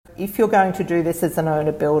if you're going to do this as an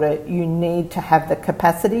owner builder, you need to have the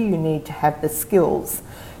capacity, you need to have the skills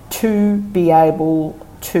to be able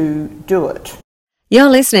to do it. You're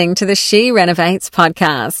listening to the She Renovates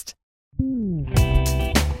podcast.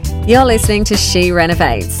 You're listening to She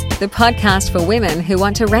Renovates, the podcast for women who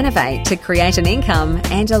want to renovate to create an income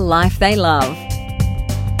and a life they love.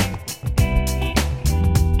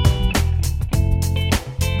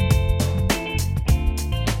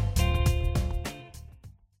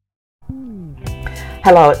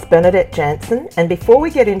 Hello, it's Bernadette Jansen, and before we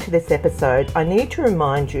get into this episode, I need to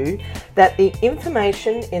remind you that the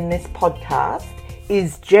information in this podcast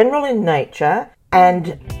is general in nature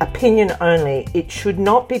and opinion only. It should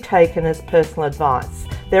not be taken as personal advice.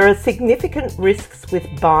 There are significant risks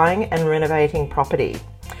with buying and renovating property,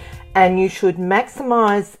 and you should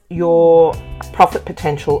maximise your profit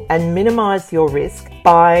potential and minimise your risk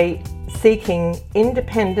by seeking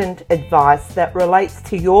independent advice that relates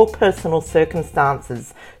to your personal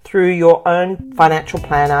circumstances through your own financial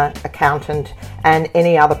planner, accountant, and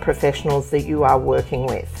any other professionals that you are working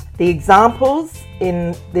with. The examples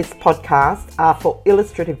in this podcast are for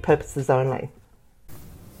illustrative purposes only.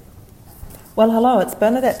 Well, hello, it's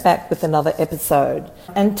Bernadette back with another episode.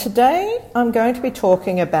 And today I'm going to be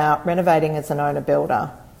talking about renovating as an owner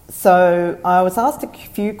builder. So I was asked a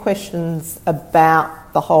few questions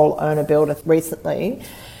about the whole owner builder recently,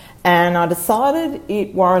 and I decided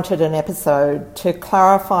it warranted an episode to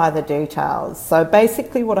clarify the details. So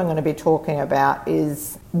basically what I'm going to be talking about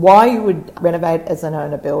is why you would renovate as an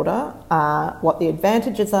owner builder, what the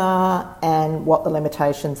advantages are and what the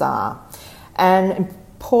limitations are. And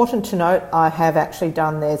important to note, I have actually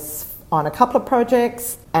done this on a couple of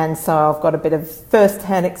projects, and so I've got a bit of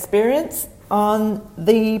first-hand experience on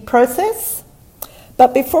the process.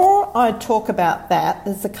 But before I talk about that,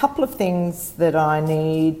 there's a couple of things that I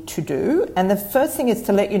need to do. And the first thing is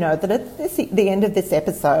to let you know that at the end of this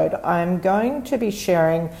episode, I'm going to be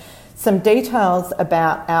sharing some details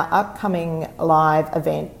about our upcoming live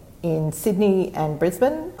event in Sydney and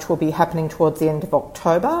Brisbane, which will be happening towards the end of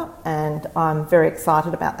October, and I'm very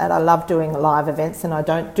excited about that. I love doing live events and I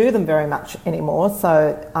don't do them very much anymore,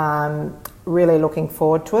 so I'm really looking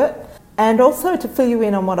forward to it. And also to fill you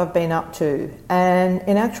in on what I've been up to. And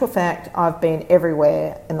in actual fact, I've been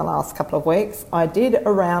everywhere in the last couple of weeks. I did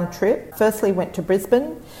a round trip. Firstly, went to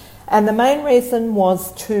Brisbane, and the main reason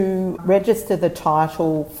was to register the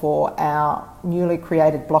title for our newly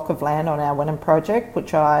created block of land on our Wenham project,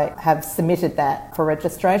 which I have submitted that for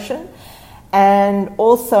registration, and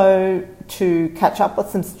also to catch up with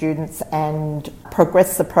some students and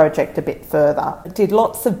progress the project a bit further. I did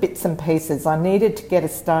lots of bits and pieces. I needed to get a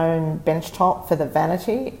stone bench top for the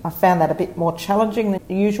vanity. I found that a bit more challenging than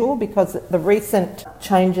usual because the recent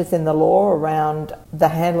changes in the law around the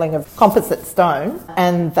handling of composite stone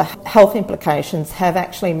and the health implications have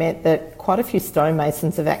actually meant that quite a few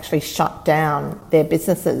stonemasons have actually shut down their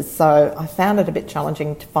businesses. So I found it a bit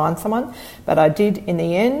challenging to find someone, but I did in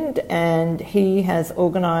the end, and he has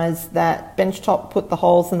organised that bench top, put the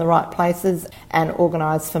holes in the right places, and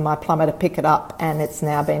organised for my plumber to pick it up, and it's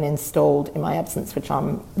now been installed in my absence, which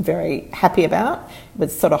I'm very happy about. It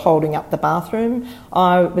was sort of holding up the bathroom.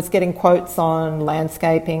 I was getting quotes on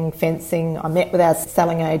landscaping, fencing. I met with our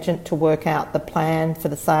selling agent to work out the plan for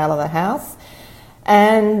the sale of the house,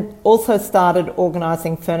 and also started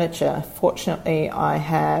organising furniture. Fortunately, I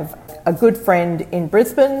have a good friend in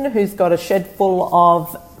Brisbane who's got a shed full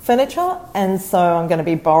of furniture, and so I'm going to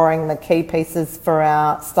be borrowing the key pieces for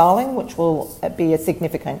our styling, which will be a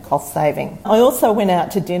significant cost saving. I also went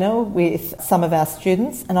out to dinner with some of our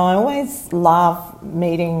students, and I always love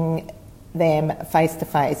meeting them face to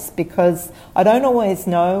face because I don't always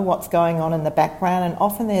know what's going on in the background, and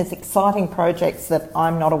often there's exciting projects that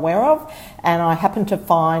I'm not aware of, and I happened to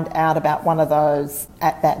find out about one of those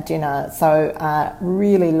at that dinner. So a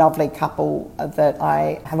really lovely couple that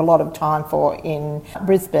I have a lot of time for in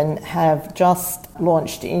Brisbane have just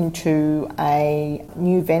launched into a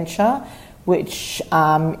new venture which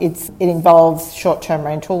it involves short-term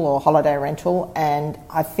rental or holiday rental, and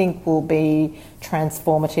I think will be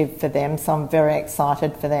transformative for them, so I'm very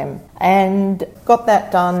excited for them. And got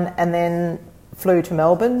that done, and then flew to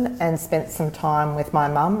Melbourne and spent some time with my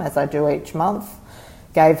mum, as I do each month,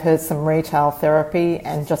 gave her some retail therapy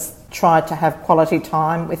and just tried to have quality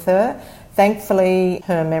time with her. Thankfully,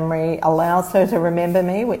 her memory allows her to remember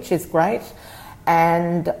me, which is great,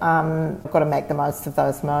 and I've got to make the most of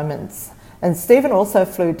those moments. And Stephen also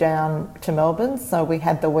flew down to Melbourne, so we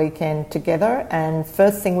had the weekend together, and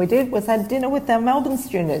first thing we did was had dinner with our Melbourne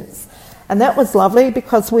students. And that was lovely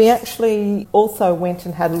because we actually also went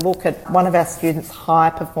and had a look at one of our students'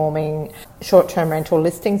 high-performing short-term rental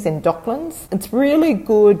listings in Docklands. It's really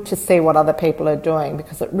good to see what other people are doing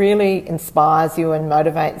because it really inspires you and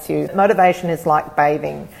motivates you. Motivation is like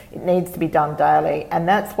bathing. It needs to be done daily, and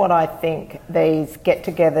that's what I think these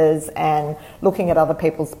get-togethers and looking at other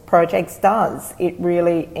people's projects does. It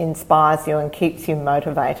really inspires you and keeps you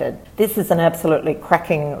motivated. This is an absolutely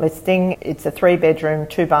cracking listing. It's a 3-bedroom,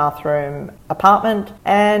 2-bathroom apartment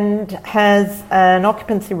and has an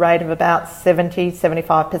occupancy rate of about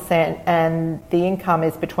 70-75%, and the income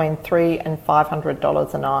is between $300 and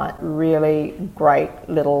 $500 a night. Really great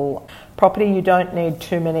little property. You don't need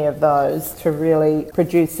too many of those to really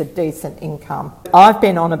produce a decent income. I've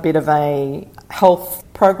been on a bit of a health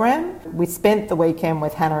program. We spent the weekend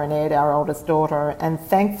with Hannah and Ed, our oldest daughter, and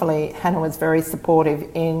thankfully Hannah was very supportive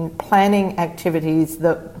in planning activities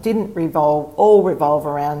that didn't revolve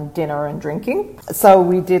around dinner and drinking. So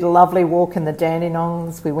we did a lovely walk in the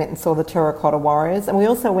Dandenongs, we went and saw the Terracotta Warriors, and we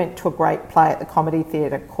also went to a great play at the Comedy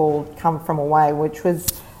Theatre called Come From Away, which was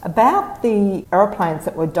about the aeroplanes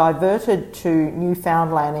that were diverted to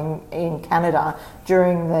Newfoundland in Canada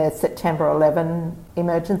during the September 11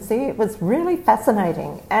 emergency. It was really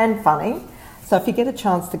fascinating and funny. So if you get a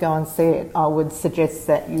chance to go and see it, I would suggest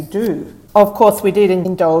that you do. Of course, we did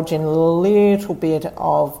indulge in a little bit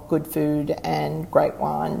of good food and great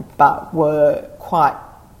wine, but were quite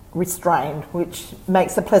restrained, which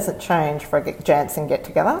makes a pleasant change for a Jansen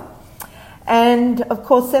get-together. And of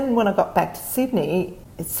course, then when I got back to Sydney,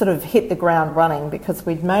 it sort of hit the ground running because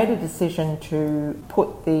we'd made a decision to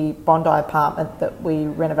put the Bondi apartment that we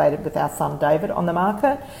renovated with our son David on the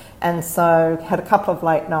market, and so had a couple of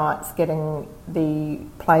late nights getting the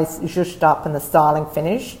place zhushed up and the styling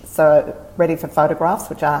finished, so ready for photographs,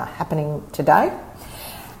 which are happening today.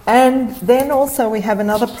 And then also we have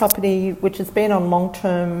another property which has been on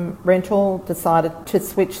long-term rental, decided to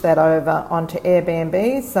switch that over onto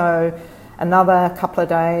Airbnb, so another couple of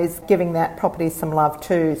days giving that property some love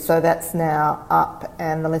too. So that's now up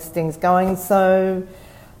and the listing's going. So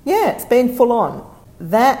yeah, it's been full on.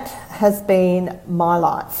 That has been my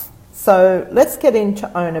life. So let's get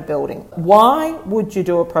into owner building. Why would you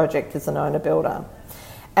do a project as an owner builder?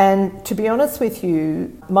 And to be honest with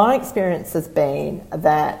you, my experience has been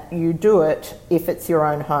that you do it if it's your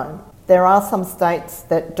own home. There are some states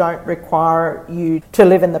that don't require you to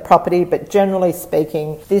live in the property, but generally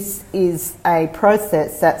speaking, this is a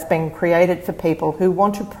process that's been created for people who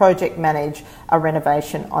want to project manage a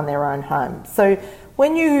renovation on their own home. So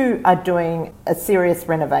when you are doing a serious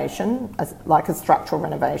renovation, like a structural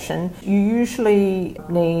renovation, you usually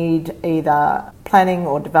need either planning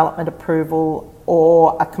or development approval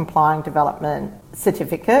or a complying development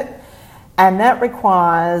certificate. And that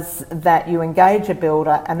requires that you engage a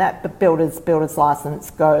builder, and that builder's licence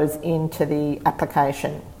goes into the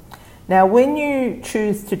application. Now, when you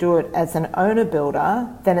choose to do it as an owner builder,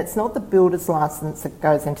 then it's not the builder's licence that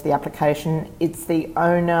goes into the application, it's the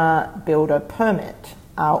owner builder permit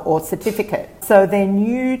or certificate. So then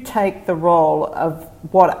you take the role of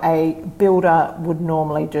what a builder would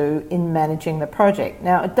normally do in managing the project.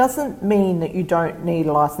 Now, it doesn't mean that you don't need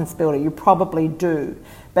a licensed builder, you probably do.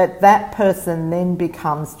 But that person then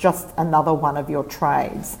becomes just another one of your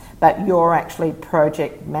trades, but you're actually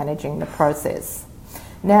project managing the process.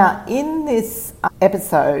 Now, in this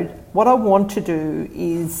episode, what I want to do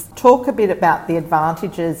is talk a bit about the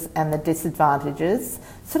advantages and the disadvantages,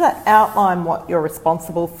 sort of outline what you're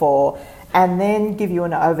responsible for, and then give you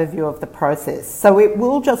an overview of the process. So it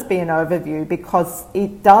will just be an overview because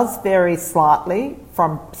it does vary slightly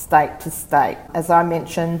from state to state. As I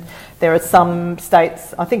mentioned, there are some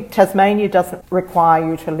states, I think Tasmania doesn't require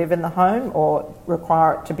you to live in the home or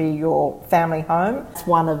require it to be your family home. It's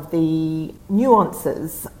one of the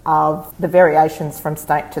nuances of the variations from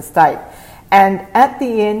state to state. And at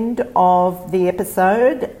the end of the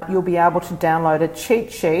episode, you'll be able to download a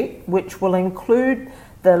cheat sheet which will include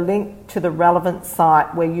the link to the relevant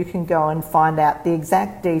site where you can go and find out the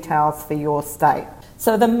exact details for your state.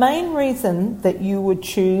 So the main reason that you would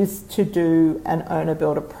choose to do an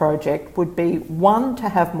owner-builder project would be, one, to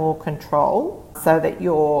have more control so that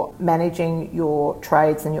you're managing your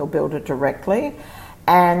trades and your builder directly,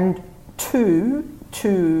 and two,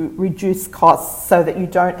 to reduce costs so that you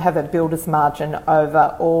don't have a builder's margin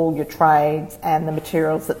over all your trades and the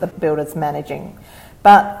materials that the builder's managing.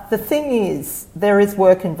 But the thing is, there is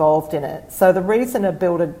work involved in it. So the reason a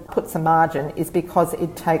builder puts a margin is because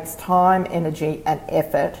it takes time, energy and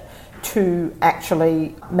effort to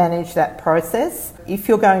actually manage that process. If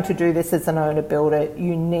you're going to do this as an owner builder,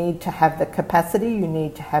 you need to have the capacity, you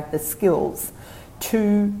need to have the skills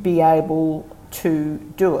to be able to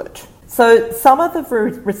do it. So some of the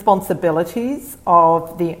responsibilities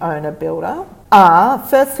of the owner builder are,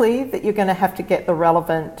 firstly, that you're going to have to get the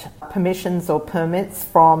relevant permissions or permits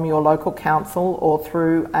from your local council or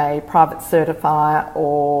through a private certifier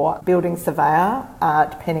or building surveyor,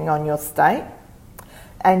 depending on your state.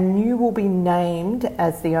 And you will be named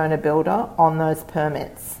as the owner builder on those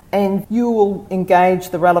permits. And you will engage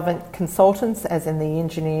the relevant consultants, as in the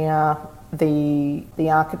engineer, the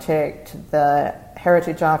architect, the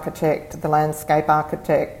heritage architect, the landscape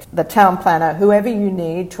architect, the town planner, whoever you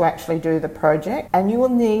need to actually do the project. And you will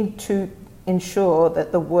need to ensure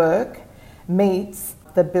that the work meets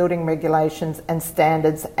the building regulations and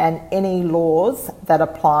standards and any laws that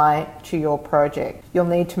apply to your project. You'll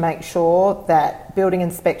need to make sure that building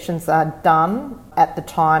inspections are done at the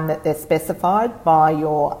time that they're specified by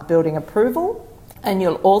your building approval. And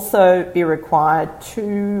you'll also be required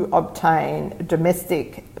to obtain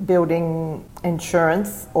domestic building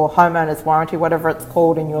insurance or homeowner's warranty, whatever it's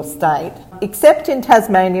called in your state, except in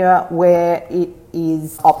Tasmania where it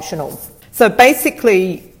is optional. So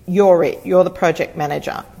basically, you're the project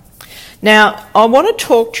manager. Now, I want to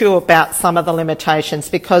talk to you about some of the limitations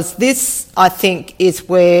because this, I think, is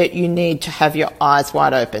where you need to have your eyes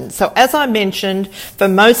wide open. So as I mentioned, for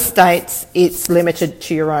most states, it's limited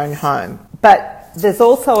to your own home. But there's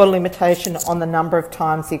also a limitation on the number of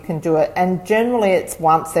times you can do it, and generally it's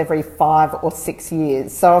once every 5 or 6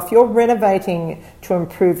 years. So if you're renovating to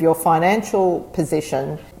improve your financial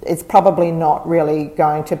position, it's probably not really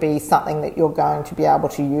going to be something that you're going to be able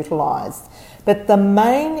to utilise. But the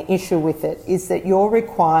main issue with it is that you're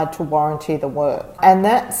required to warranty the work, and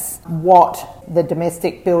that's what the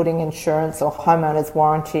domestic building insurance or homeowner's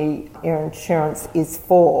warranty insurance is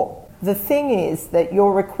for. The thing is that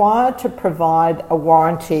you're required to provide a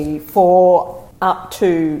warranty for up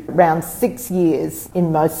to around 6 years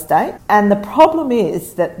in most states. And the problem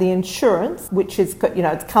is that the insurance, which is,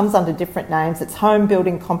 it comes under different names. It's home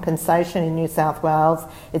building compensation in New South Wales.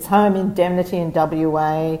 It's home indemnity in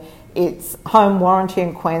WA. It's home warranty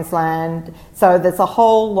in Queensland. So there's a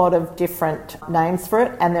whole lot of different names for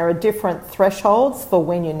it, and there are different thresholds for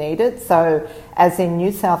when you need it. So as in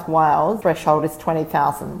New South Wales, threshold is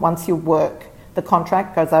 20,000. Once you work, the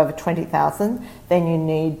contract goes over 20,000, then you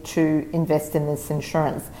need to invest in this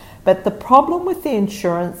insurance. But the problem with the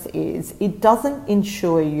insurance is it doesn't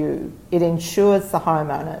insure you, it insures the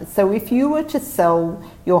homeowner. So if you were to sell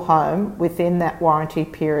your home within that warranty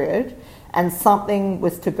period and something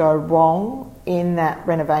was to go wrong in that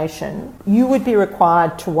renovation, you would be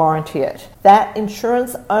required to warranty it. That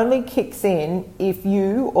insurance only kicks in if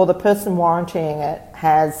you or the person warrantying it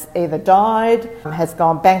has either died, has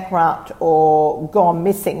gone bankrupt or gone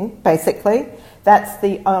missing, basically. That's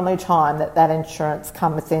the only time that insurance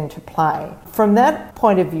comes into play. From that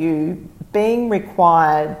point of view, being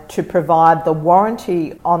required to provide the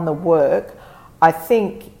warranty on the work, I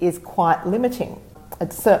think, is quite limiting.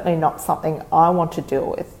 It's certainly not something I want to deal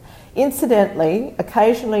with. Incidentally,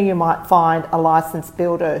 occasionally you might find a licensed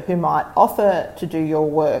builder who might offer to do your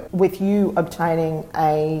work with you obtaining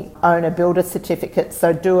a owner builder certificate,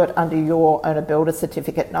 so do it under your owner builder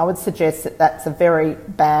certificate, and I would suggest that that's a very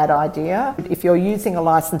bad idea. If you're using a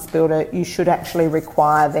licensed builder, you should actually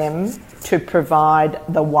require them to provide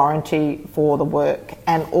the warranty for the work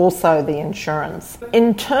and also the insurance.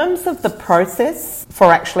 In terms of the process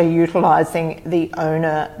for actually utilising the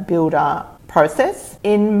owner builder process,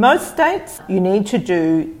 in most states you need to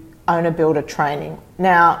do owner builder training.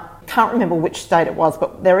 Now, I can't remember which state it was,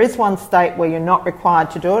 but there is one state where you're not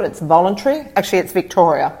required to do it. It's voluntary. Actually, it's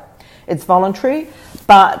Victoria. It's voluntary,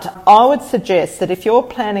 but I would suggest that if you're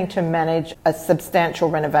planning to manage a substantial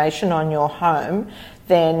renovation on your home,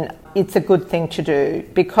 then it's a good thing to do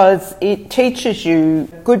because it teaches you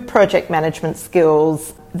good project management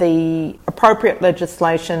skills, the appropriate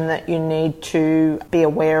legislation that you need to be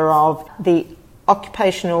aware of, the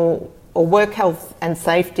occupational or work health and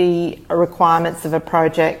safety requirements of a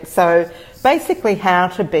project. So basically how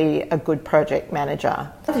to be a good project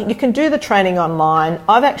manager. You can do the training online.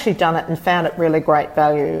 I've actually done it and found it really great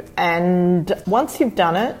value. And once you've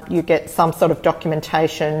done it, you get some sort of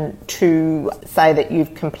documentation to say that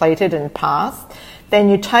you've completed and passed. Then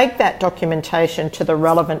you take that documentation to the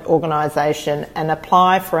relevant organisation and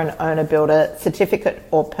apply for an owner builder certificate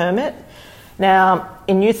or permit. Now,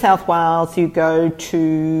 in New South Wales, you go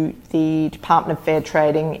to the Department of Fair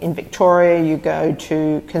Trading. In Victoria, you go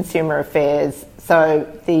to Consumer Affairs. So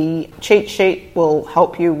the cheat sheet will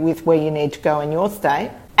help you with where you need to go in your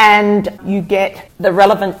state. And you get the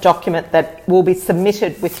relevant document that will be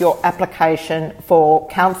submitted with your application for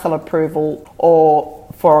council approval or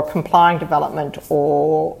for a complying development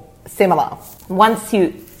or similar. Once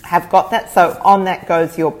you have got that. So on that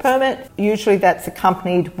goes your permit. Usually that's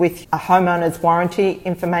accompanied with a homeowner's warranty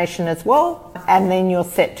information as well. And then you're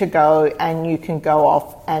set to go and you can go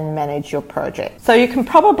off and manage your project. So you can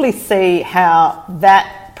probably see how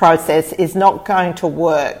that process is not going to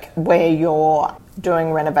work where you're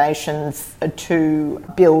doing renovations to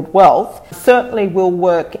build wealth. Certainly will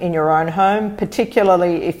work in your own home,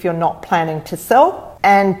 particularly if you're not planning to sell.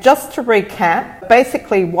 And just to recap,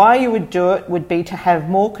 basically why you would do it would be to have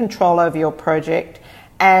more control over your project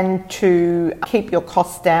and to keep your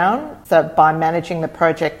costs down, so by managing the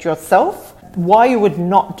project yourself. Why you would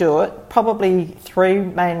not do it, probably three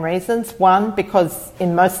main reasons. One, because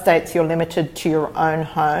in most states you're limited to your own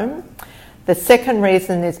home. The second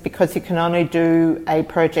reason is because you can only do a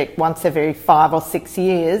project once every 5 or 6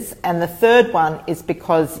 years. And the third one is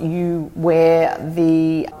because you wear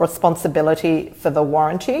the responsibility for the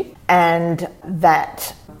warranty, and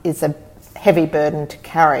that is a heavy burden to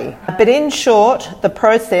carry. But in short, the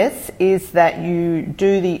process is that you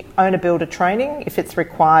do the owner-builder training if it's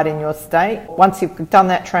required in your state. Once you've done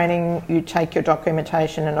that training, you take your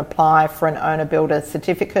documentation and apply for an owner-builder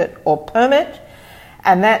certificate or permit.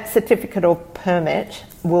 And that certificate or permit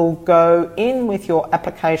will go in with your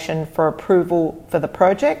application for approval for the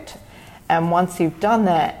project. And once you've done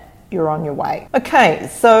that, you're on your way. Okay,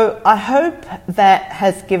 so I hope that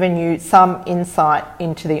has given you some insight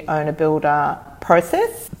into the owner-builder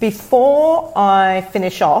process. Before I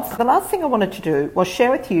finish off, the last thing I wanted to do was share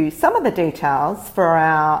with you some of the details for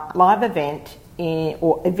our live event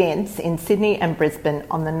or events in Sydney and Brisbane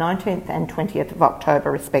on the 19th and 20th of October,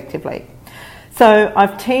 respectively. So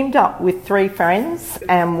I've teamed up with 3 friends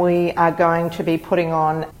and we are going to be putting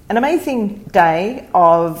on an amazing day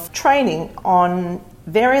of training on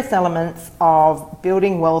various elements of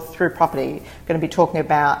building wealth through property. We're going to be talking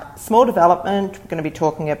about small development, we're going to be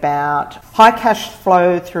talking about high cash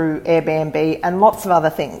flow through Airbnb and lots of other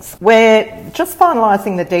things. We're just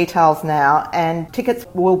finalising the details now and tickets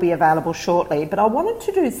will be available shortly, but I wanted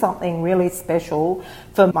to do something really special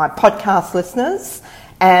for my podcast listeners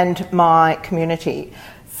and my community.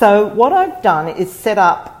 So what I've done is set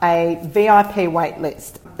up a VIP wait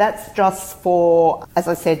list. That's just for, as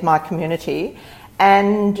I said, my community.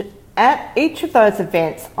 And at each of those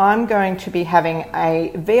events, I'm going to be having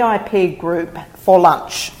a VIP group for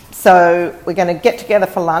lunch. So we're going to get together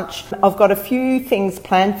for lunch. I've got a few things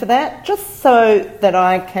planned for that, just so that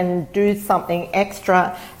I can do something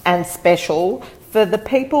extra and special for the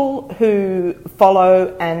people who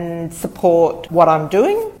follow and support what I'm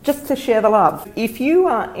doing, just to share the love. If you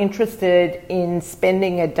are interested in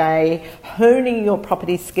spending a day honing your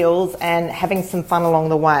property skills and having some fun along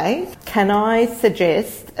the way, can I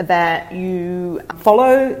suggest that you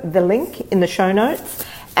follow the link in the show notes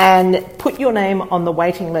and put your name on the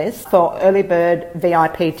waiting list for early bird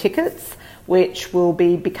VIP tickets, which will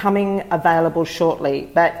be becoming available shortly.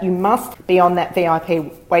 But you must be on that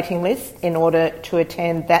VIP waiting list in order to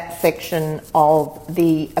attend that section of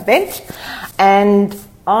the event. And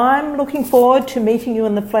I'm looking forward to meeting you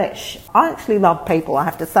in the flesh. I actually love people, I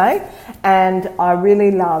have to say, and I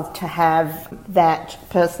really love to have that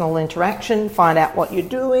personal interaction, find out what you're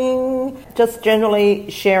doing, just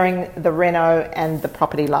generally sharing the reno and the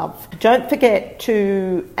property love. Don't forget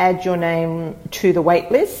to add your name to the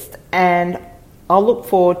wait list, and I'll look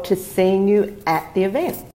forward to seeing you at the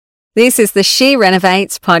event. This is the She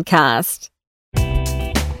Renovates podcast.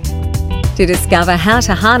 To discover how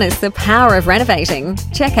to harness the power of renovating,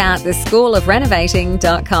 check out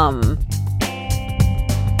theschoolofrenovating.com.